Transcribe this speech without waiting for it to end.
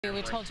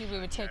We told you we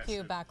would take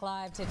you back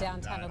live to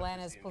downtown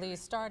Atlanta as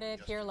police started.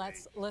 Here,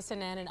 let's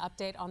listen in and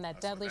update on that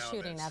deadly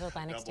shooting at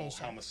Atlantic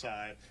Station.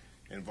 Homicide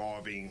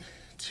involving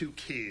two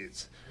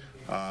kids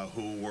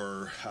who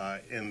were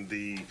in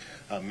the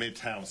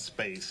Midtown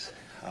space.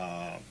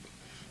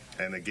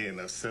 And again,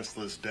 a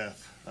senseless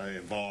death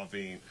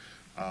involving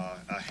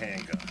a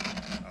handgun.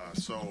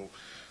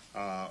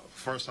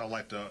 First, I'd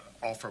like to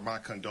offer my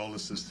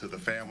condolences to the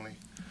family.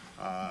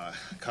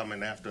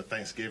 Coming after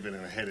Thanksgiving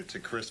and headed to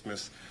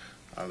Christmas,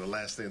 the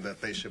last thing that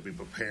they should be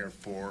prepared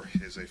for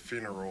is a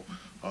funeral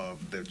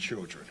of their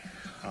children.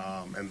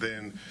 And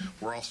then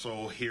we're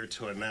also here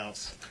to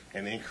announce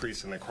an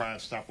increase in the Crime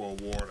Stopper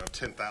Award of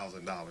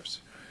 $10,000.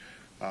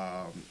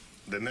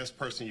 The next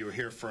person you'll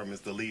hear from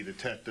is the lead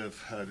detective,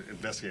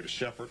 Investigator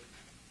Shepard.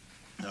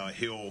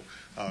 He'll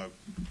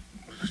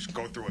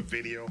go through a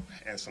video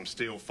and some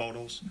still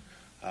photos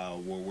where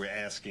we're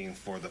asking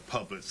for the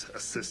public's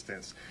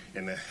assistance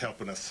in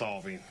helping us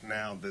solving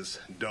now this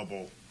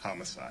double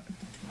homicide.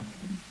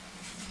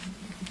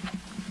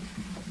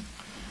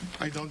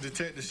 I'm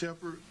Detective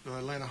Shepard, the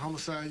Atlanta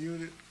Homicide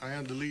Unit. I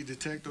am the lead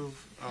detective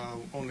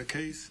on the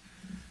case.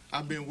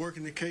 I've been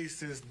working the case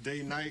since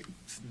day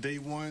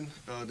one,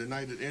 the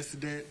night of the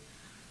incident.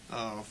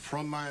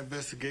 From my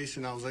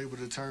investigation, I was able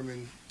to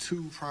determine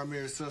two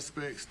primary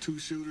suspects, two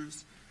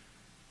shooters.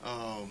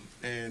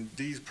 And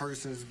these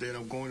persons that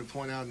I'm going to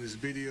point out in this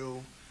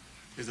video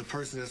is a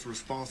person that's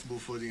responsible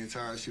for the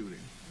entire shooting.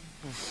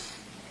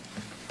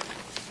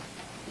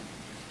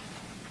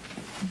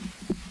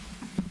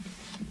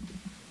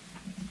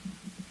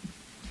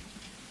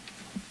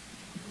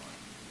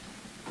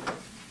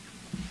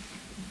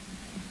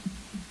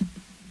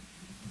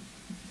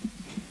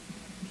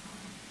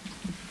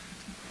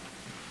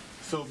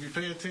 So if you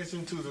pay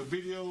attention to the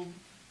video,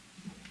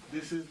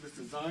 this is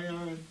Mr.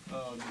 Zion,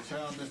 the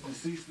child that's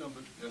deceased,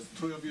 that's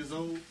 12 years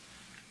old.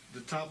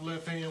 The top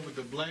left hand with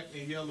the black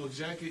and yellow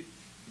jacket,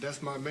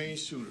 that's my main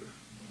shooter.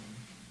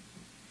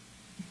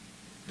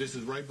 This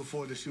is right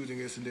before the shooting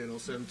incident on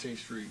 17th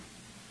Street.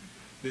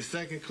 The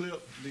second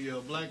clip,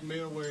 the black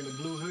male wearing the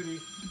blue hoodie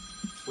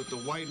with the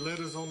white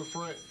letters on the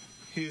front,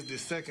 he's the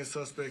second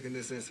suspect in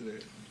this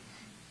incident.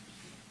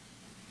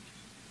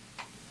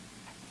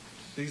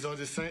 These are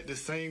the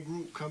same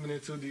group coming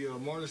into the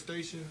MARTA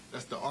station.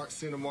 That's the Art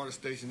Center MARTA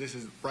station. This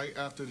is right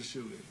after the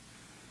shooting.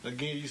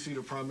 Again, you see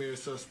the primary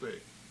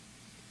suspect.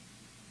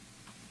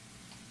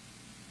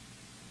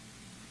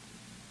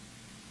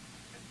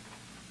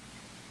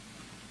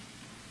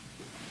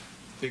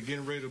 They're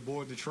getting ready to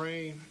board the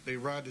train. They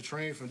ride the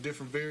train from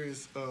different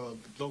various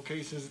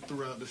locations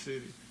throughout the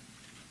city.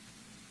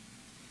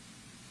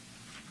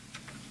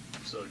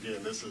 So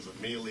again, this is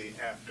immediately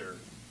after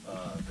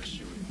the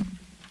shooting.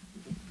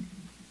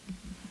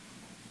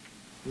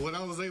 What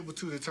I was able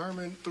to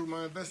determine through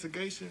my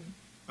investigation,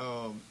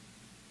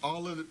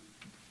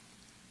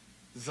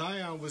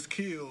 Zion was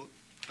killed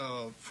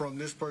from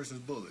this person's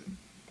bullet.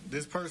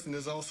 This person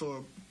is also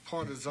a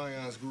part of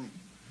Zion's group.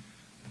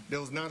 There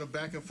was not a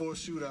back and forth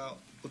shootout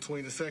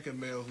between the second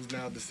male who's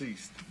now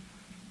deceased.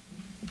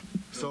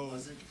 No,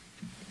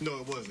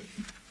 it wasn't.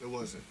 It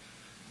wasn't.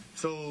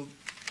 So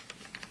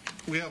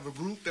we have a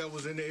group that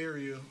was in the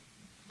area,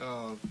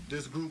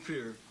 this group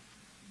here.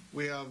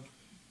 We have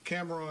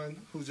Cameron,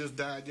 who just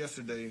died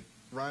yesterday,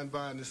 riding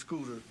by in the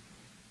scooter.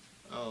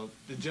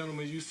 The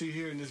gentleman you see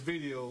here in this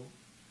video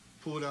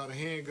pulled out a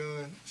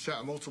handgun,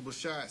 shot multiple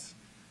shots,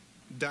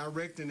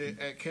 directing it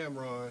at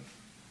Cameron.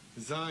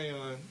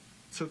 Zion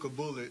took a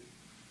bullet,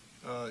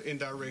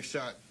 indirect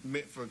shot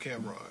meant for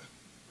Cameron.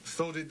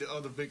 So did the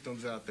other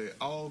victims out there.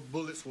 All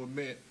bullets were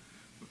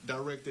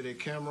directed at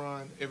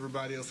Cameron.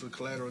 Everybody else was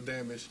collateral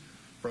damage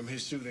from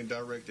his shooting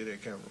directed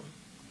at Cameron.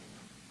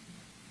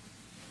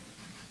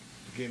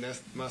 Again,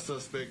 that's my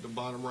suspect, the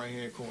bottom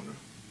right-hand corner.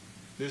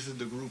 This is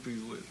the group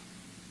he's with.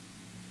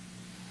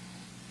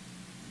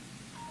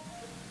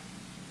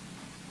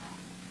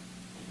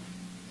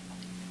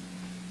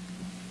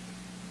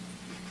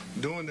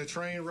 During the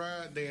train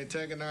ride, they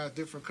antagonized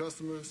different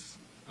customers.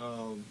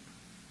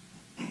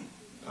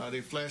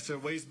 They flashed their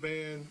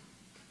waistband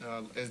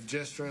as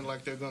gesturing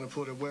like they're going to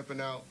put a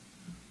weapon out.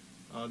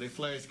 They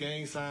flashed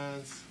gang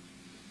signs.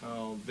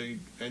 They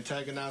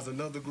antagonized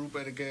another group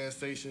at a gas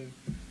station.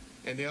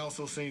 And they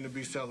also seem to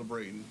be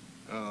celebrating,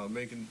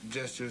 making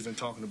gestures and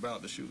talking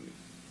about the shooting.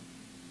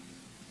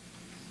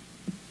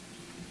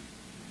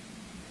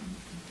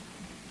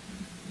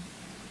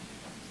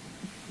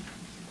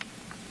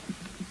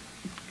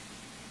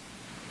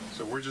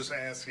 So we're just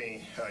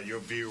asking your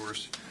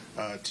viewers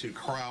to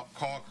call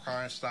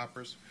Crime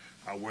Stoppers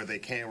where they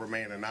can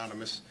remain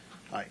anonymous.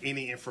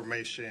 Any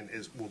information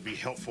will be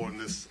helpful in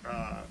this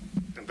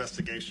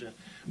investigation.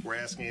 We're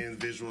asking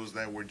individuals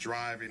that were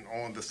driving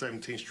on the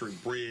 17th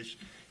Street Bridge,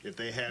 if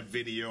they have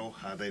video,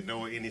 they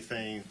know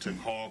anything, to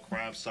call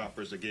Crime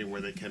Stoppers, again,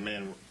 where they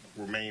can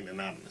remain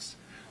anonymous.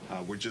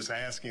 We're just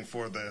asking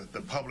for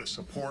the public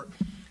support.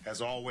 As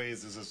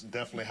always, this is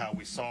definitely how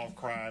we solve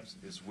crimes,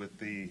 is with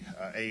the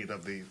aid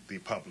of the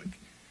public.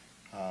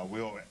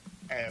 We'll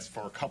ask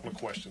for a couple of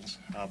questions.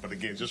 But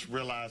again, just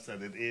realize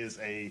that it is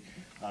a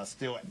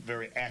still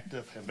very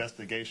active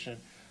investigation.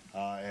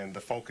 And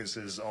the focus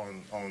is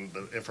on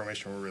the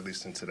information we're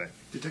releasing today.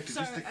 Detective,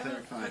 just to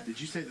clarify, did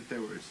you say that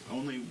there was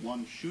only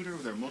one shooter, or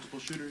there were multiple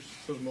shooters?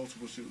 There was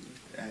multiple shooters.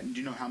 And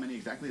do you know how many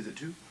exactly? Is it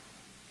 2?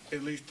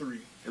 At least 3.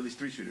 At least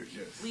 3 shooters.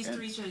 Yes. At least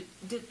 3 shooters.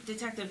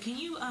 Detective, can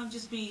you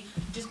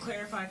just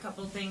clarify a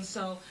couple of things?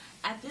 So,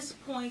 at this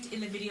point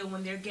in the video,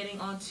 when they're getting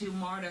onto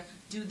Marta,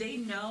 do they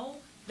know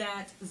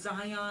that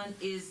Zion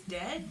is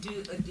dead?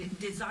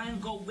 Did Zion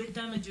go with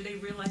them, and do they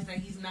realize that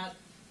he's not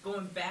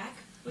going back?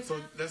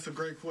 So that's a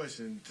great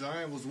question.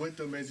 Zion was with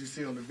them, as you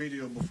see on the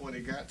video, before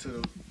they got to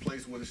the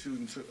place where the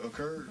shooting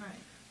occurred. Right.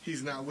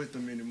 He's not with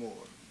them anymore.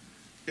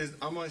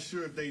 I'm not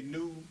sure if they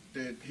knew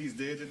that he's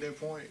dead at that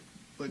point,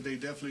 but they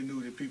definitely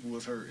knew that people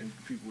was hurt and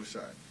people were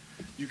shot.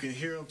 You can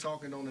hear them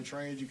talking on the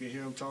trains. You can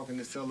hear them talking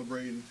and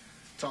celebrating,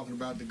 talking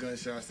about the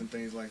gunshots and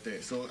things like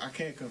that. So I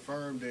can't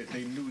confirm that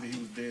they knew that he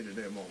was dead at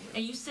that moment.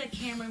 And you said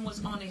Cameron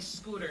was on a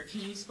scooter. Can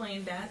you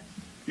explain that?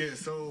 Yeah,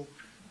 so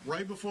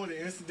right before the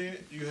incident,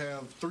 you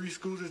have 3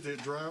 scooters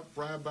that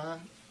ride by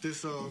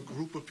this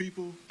group of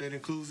people that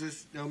includes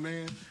this young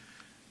man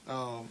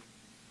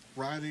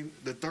riding.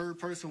 The third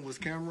person was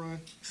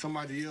Cameron,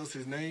 somebody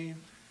else's name.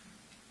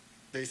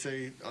 They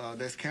say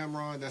that's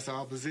Cameron, that's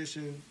our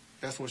position.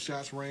 That's when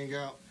shots rang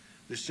out.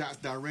 The shots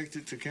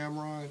directed to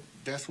Cameron.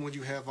 That's when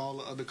you have all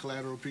the other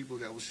collateral people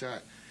that were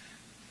shot.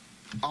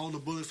 All the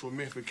bullets were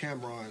meant for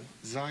Cameron.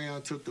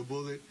 Zion took the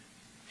bullet.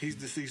 He's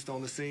deceased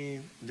on the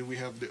scene. Then we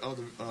have the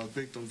other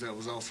victims that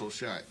was also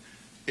shot.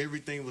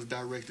 Everything was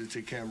directed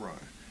to Cameron.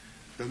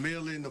 The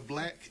male in the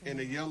black and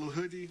the yellow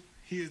hoodie,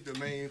 he is the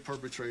main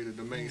perpetrator,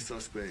 the main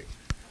suspect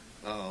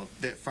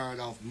that fired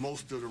off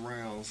most of the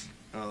rounds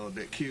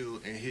that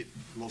killed and hit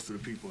most of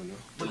the people in there.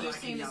 But you're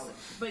saying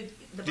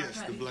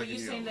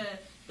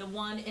the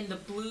one in the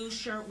blue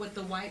shirt with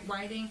the white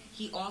writing,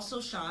 he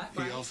also shot,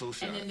 right? He also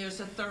shot. And then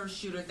there's a third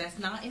shooter that's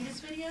not in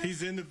this video?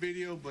 He's in the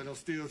video, but I'm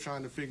still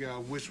trying to figure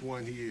out which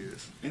one he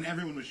is. And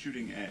everyone was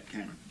shooting at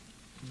Cameron?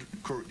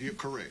 You're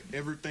correct.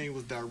 Everything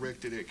was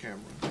directed at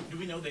Cameron. Do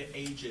we know the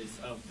ages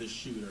of the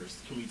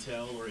shooters? Can we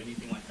tell or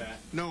anything like that?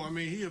 No, I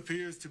mean, he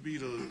appears to be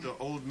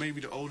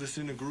maybe the oldest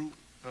in the group.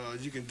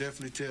 You can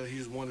definitely tell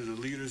he's one of the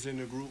leaders in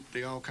the group.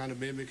 They all kind of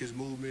mimic his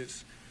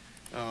movements.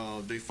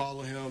 They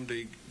follow him.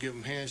 They give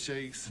him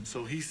handshakes.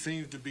 So he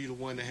seems to be the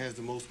one that has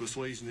the most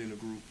persuasion in the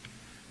group.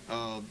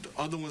 The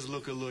other ones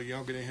look a little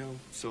younger than him.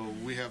 So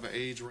we have an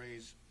age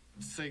range,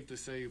 safe to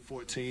say,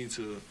 14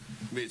 to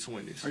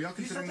mid-20s. Are y'all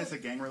considering this a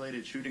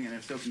gang-related shooting? And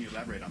if so, can you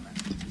elaborate on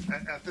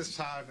that? At this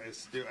time, it's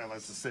still, as I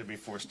said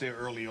before, still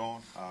early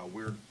on.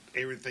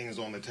 Everything is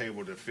on the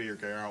table to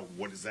figure out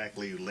what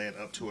exactly led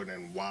up to it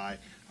and why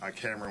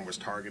Cameron was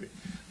targeted.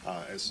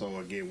 And so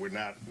again, we're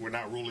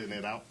not ruling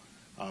it out,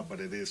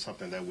 but it is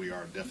something that we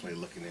are definitely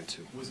looking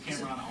into. Was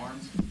Cameron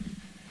armed when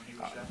he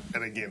was shot?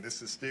 And again,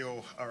 this is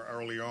still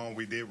early on.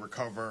 We did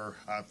recover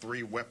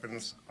 3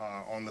 weapons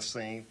on the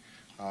scene.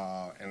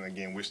 And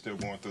again, we're still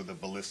going through the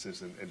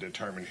ballistics and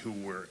determine who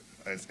were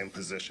in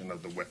possession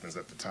of the weapons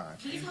at the time.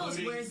 Can you tell us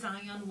where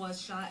Zion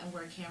was shot and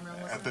where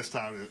Cameron was At this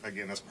time,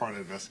 again, that's part of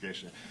the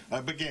investigation.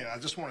 But again, I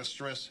just want to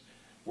stress,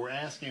 we're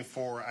asking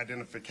for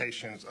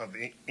identifications of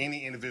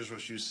any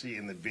individuals you see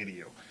in the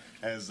video.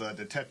 As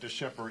Detective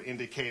Shepard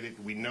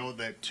indicated, we know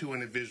that 2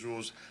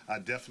 individuals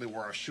definitely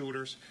were our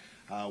shooters.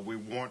 We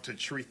want to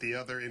treat the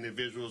other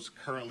individuals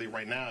currently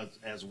right now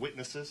as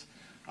witnesses.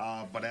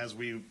 But as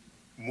we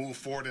move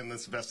forward in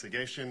this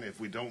investigation, if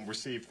we don't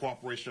receive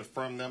cooperation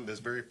from them, it's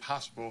very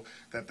possible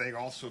that they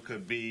also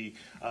could be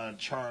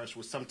charged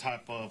with some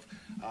type of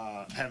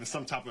having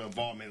some type of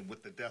involvement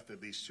with the death of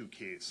these 2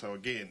 kids. So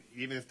again,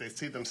 even if they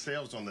see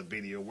themselves on the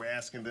video, we're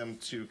asking them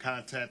to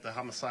contact the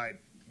homicide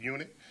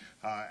unit,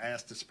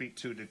 ask to speak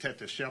to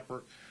Detective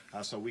Shepard,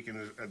 so we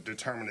can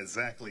determine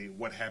exactly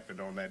what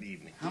happened on that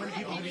evening. How many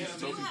people have you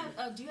spoken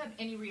to? Do you have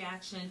any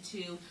reaction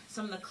to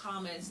some of the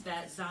comments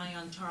that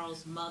Zion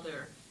Charles'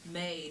 mother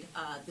made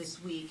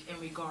this week in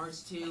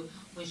regards to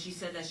when she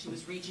said that she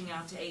was reaching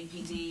out to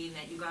APD and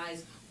that you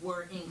guys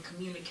were in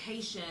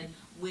communication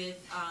with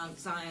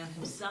Zion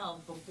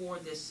himself before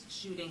this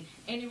shooting?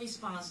 Any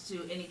response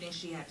to anything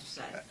she had to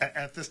say?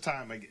 At this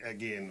time,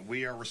 again,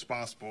 we are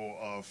responsible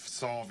of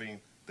solving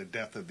the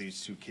death of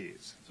these 2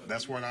 kids.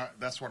 That's what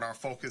our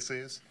focus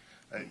is.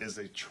 Is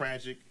a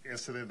tragic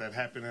incident that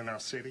happened in our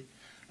city,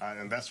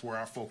 and that's where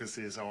our focus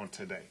is on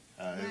today.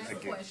 Last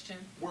question.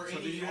 Were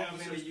any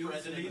officers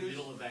present in the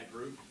middle of that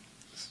group?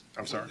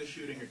 I'm sorry? When the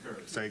shooting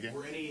occurred? Say again?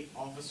 Were any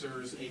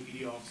officers,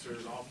 APD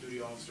officers,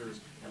 off-duty officers,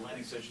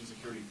 Atlantic Station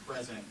Security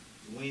present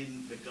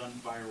when the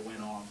gunfire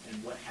went off,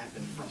 and what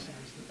happened from there?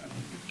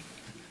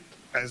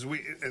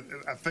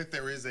 I think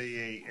there is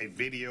a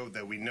video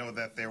that we know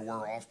that there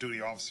were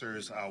off-duty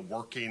officers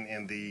working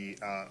in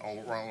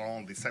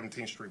along the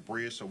 17th Street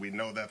Bridge, so we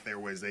know that there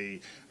was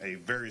a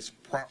very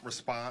prompt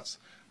response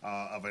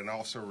of an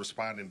officer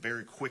responding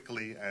very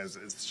quickly as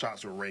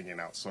shots were ringing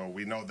out. So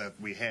we know that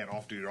we had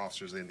off-duty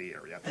officers in the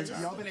area. Have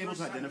y'all been able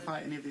to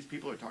identify any of these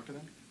people or talk to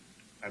them?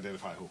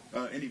 Identify who?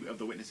 Any of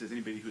the witnesses,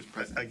 anybody who's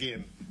present.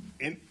 Again,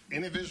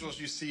 individuals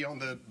you see on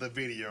the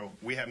video,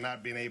 we have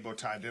not been able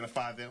to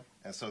identify them,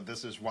 and so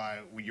this is why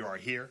we are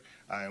here,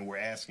 and we're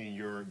asking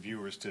your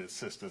viewers to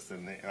assist us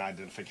in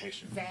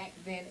identification. Zach,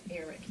 then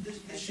Eric.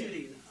 The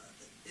shooting,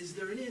 is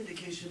there any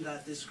indication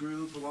that this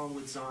group, along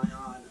with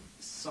Zion,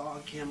 saw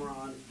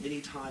Cameron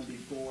any time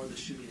before the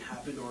shooting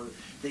happened, or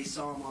they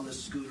saw him on the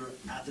scooter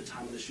at the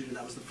time of the shooting?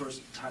 That was the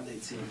first time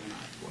they'd seen him.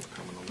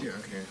 Yeah,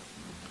 I can.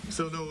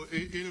 So, no,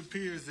 it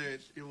appears that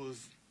it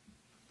was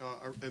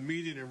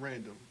immediate and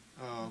random.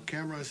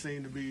 Cameron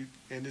seemed to be,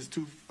 and his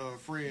two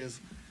friends,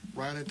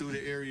 riding through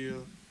the area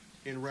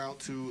en route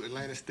to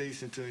Atlanta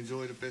Station to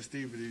enjoy the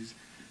festivities.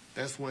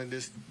 That's when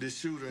this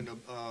shooter in the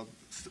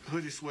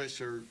hoodie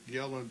sweatshirt,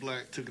 yellow and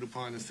black, took it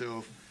upon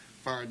himself,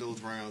 fired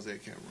those rounds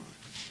at Cameron.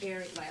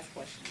 Eric, last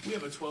question. We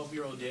have a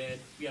 12-year-old dad.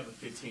 We have a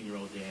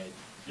 15-year-old dad.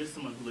 Just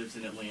someone who lives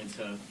in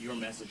Atlanta, your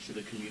message to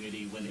the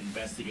community when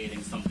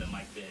investigating something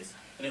like this,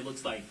 and it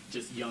looks like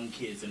just young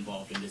kids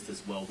involved in this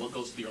as well. What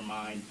goes through your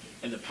mind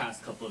in the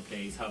past couple of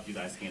days? How have you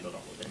guys handled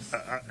all of this?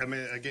 I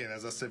mean, again,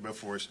 as I said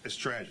before, it's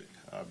tragic.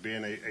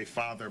 Being a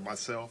father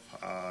myself,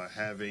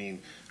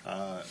 having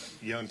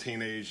young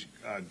teenage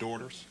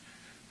daughters,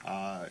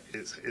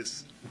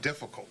 it's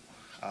difficult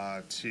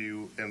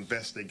to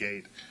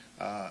investigate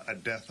a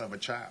death of a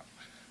child.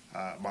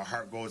 My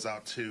heart goes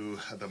out to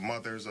the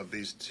mothers of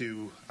these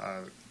two,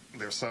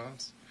 their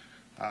sons.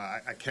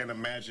 I can't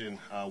imagine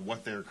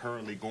what they're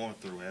currently going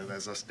through.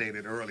 As I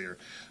stated earlier,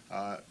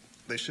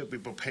 they should be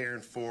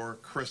preparing for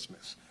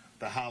Christmas,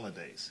 the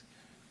holidays.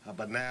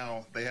 But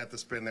now they have to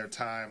spend their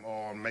time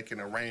on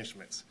making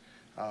arrangements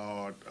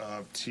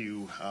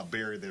to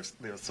bury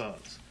their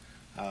sons.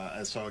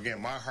 And so, again,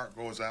 my heart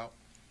goes out.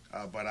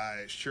 But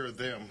I assure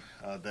them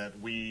that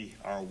we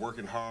are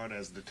working hard,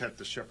 as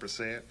Detective Shepard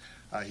said.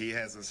 He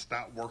hasn't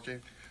stopped working,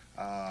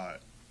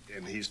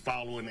 and he's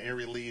following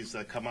every leads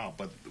that come out.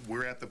 But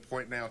we're at the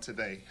point now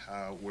today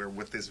where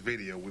with this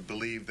video, we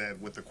believe that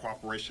with the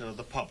cooperation of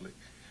the public,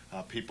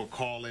 people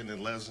call in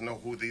and let us know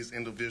who these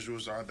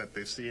individuals are that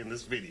they see in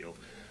this video,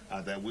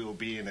 that we will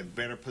be in a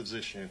better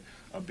position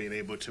of being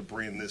able to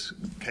bring this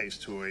case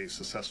to a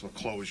successful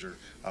closure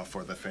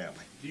for the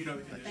family. Do you know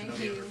Thank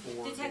you.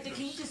 Detective,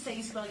 can you just say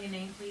and spell your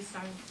name, please?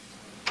 Sorry.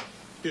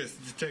 Yes,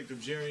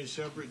 Detective Jerry and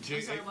Shepard.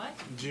 I'm sorry, what?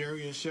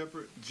 Jerry and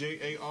Shepard,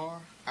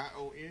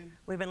 J-A-R-I-O-N.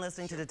 We've been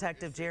listening to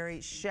Detective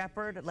Jerry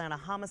Shepard, Atlanta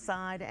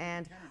Homicide,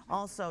 and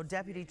also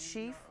Deputy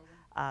Chief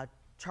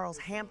Charles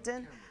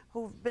Hampton,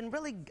 who've been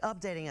really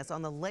updating us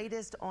on the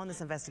latest on this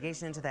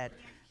investigation into that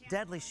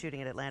deadly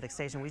shooting at Atlantic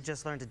Station. We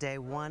just learned today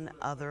one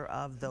other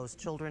of those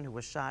children who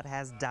was shot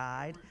has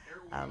died.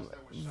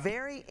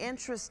 Very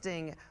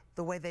interesting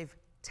the way they've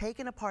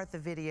taken apart the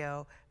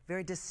video,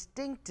 very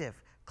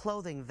distinctive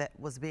clothing that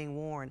was being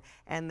worn,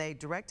 and they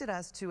directed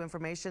us to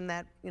information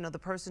that, you know, the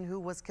person who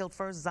was killed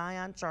first,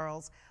 Zion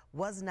Charles,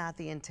 was not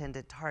the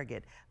intended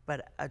target,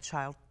 but a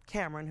child,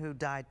 Cameron, who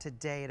died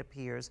today, it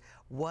appears,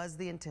 was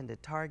the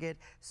intended target.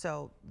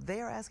 So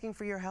they are asking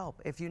for your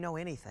help if you know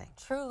anything.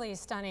 Truly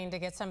stunning to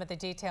get some of the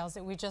details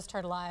that we just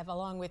heard live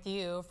along with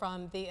you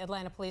from the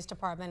Atlanta Police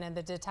Department and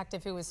the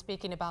detective who was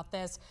speaking about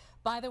this.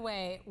 By the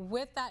way,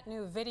 with that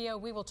new video,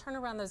 we will turn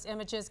around those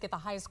images, get the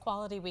highest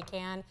quality we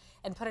can,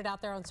 and put it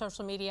out there on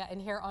social media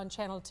and here on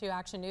Channel 2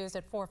 Action News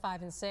at 4,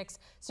 5, and 6,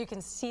 so you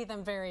can see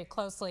them very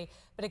closely.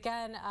 But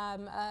again,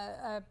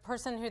 a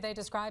person who they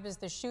describe as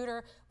the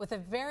shooter with a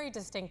very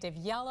distinctive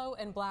yellow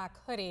and black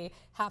hoodie,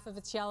 half of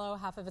it's yellow,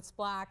 half of it's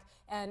black,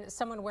 and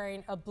someone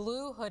wearing a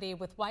blue hoodie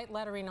with white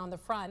lettering on the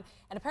front.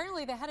 And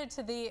apparently they headed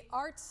to the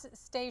Arts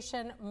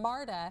Station,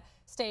 MARTA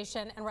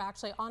station, and were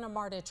actually on a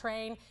MARTA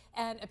train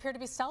and appear to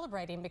be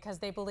celebrating because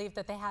they believe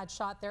that they had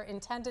shot their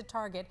intended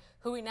target,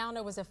 who we now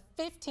know was a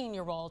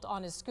 15-year-old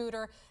on his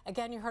scooter.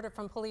 Again, you heard it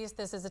from police.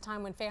 This is a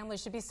time when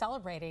families should be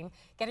celebrating,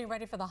 getting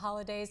ready for the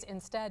holidays.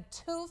 Instead,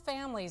 2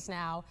 families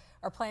now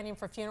are planning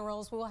for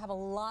funerals. We will have a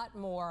lot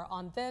more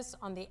on this,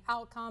 on the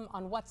outcome,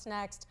 on what's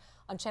next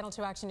on Channel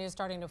 2 Action News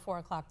starting at 4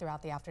 o'clock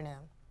throughout the afternoon.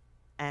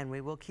 And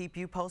we will keep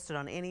you posted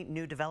on any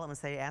new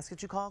developments. They ask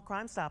that you call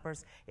Crime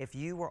Stoppers if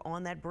you were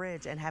on that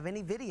bridge and have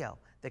any video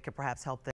that could perhaps help them.